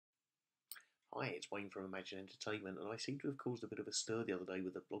Hi, it's Wayne from Imagine Entertainment, and I seem to have caused a bit of a stir the other day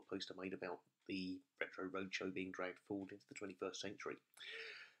with a blog post I made about the Retro Roadshow being dragged forward into the 21st century.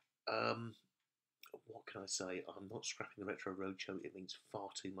 Um, what can I say? I'm not scrapping the Retro Roadshow. It means far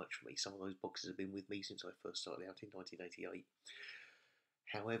too much for me. Some of those boxes have been with me since I first started out in 1988.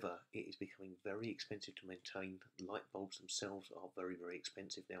 However, it is becoming very expensive to maintain. Light bulbs themselves are very, very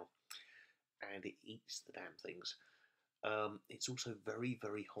expensive now, and it eats the damn things. It's also very,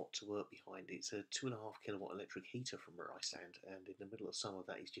 very hot to work behind. It's a 2.5 kilowatt electric heater from where I stand, and in the middle of summer,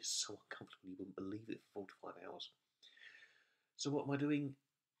 that is just so uncomfortable you wouldn't believe it for 4 to 5 hours. So, what am I doing?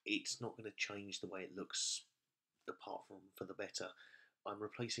 It's not going to change the way it looks, apart from for the better. I'm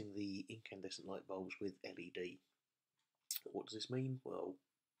replacing the incandescent light bulbs with LED. What does this mean? Well,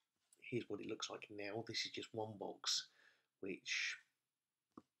 here's what it looks like now. This is just one box, which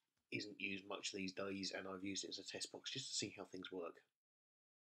isn't used much these days, and I've used it as a test box just to see how things work.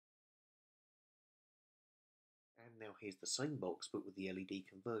 And now here's the same box but with the LED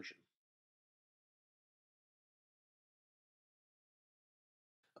conversion.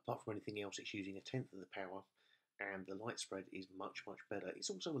 Apart from anything else, it's using 1/10 of the power, and the light spread is much, much better. It's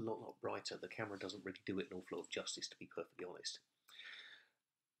also a lot brighter. The camera doesn't really do it an awful lot of justice, to be perfectly honest.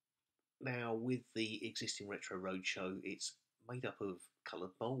 Now, with the existing Retro Roadshow, it's made up of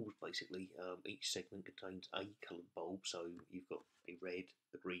coloured bulbs, basically. Each segment contains a coloured bulb, so you've got a red,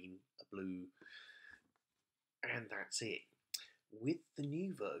 a green, a blue, and that's it. With the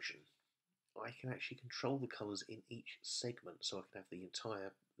new version, I can actually control the colours in each segment, so I can have the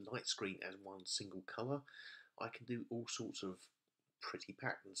entire light screen as one single colour. I can do all sorts of pretty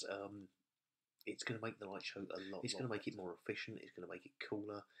patterns. It's going to make the light show a lot. It's going to make it more efficient. It's going to make it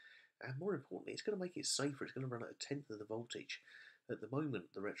cooler, and more importantly, it's going to make it safer. It's going to run at 1/10 of the voltage. At the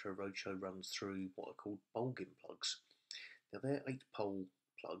moment, the Retro Roadshow runs through what are called bulgin plugs. Now they're 8-pole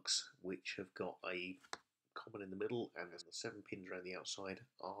plugs which have got a common in the middle, and the 7 pins around the outside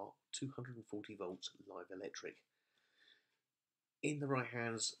are 240 volts live electric. In the right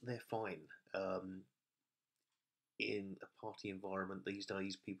hands, they're fine. In a party environment these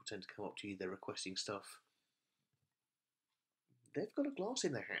days, people tend to come up to you, they're requesting stuff. They've got a glass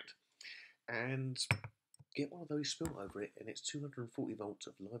in their hand, and get one of those spilt over it, and it's 240 volts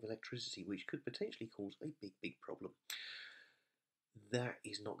of live electricity, which could potentially cause a big problem. That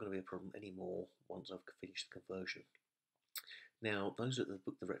is not going to be a problem anymore once I've finished the conversion. Now, those that have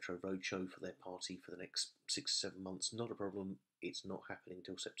booked the Retro Roadshow for their party for the next 6 to 7 months, not a problem. It's not happening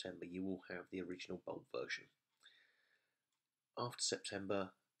until September. You will have the original bulb version. After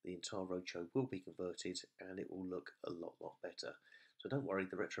September, the entire Roadshow will be converted, and it will look a lot better. So don't worry,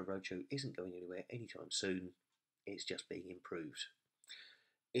 the Retro Roadshow isn't going anywhere anytime soon. It's just being improved.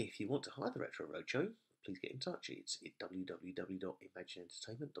 If you want to hire the Retro Roadshow, please get in touch. It's at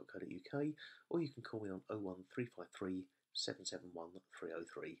www.imagineentertainment.co.uk, or you can call me on 01353 771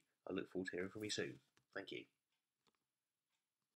 303. I look forward to hearing from you soon. Thank you.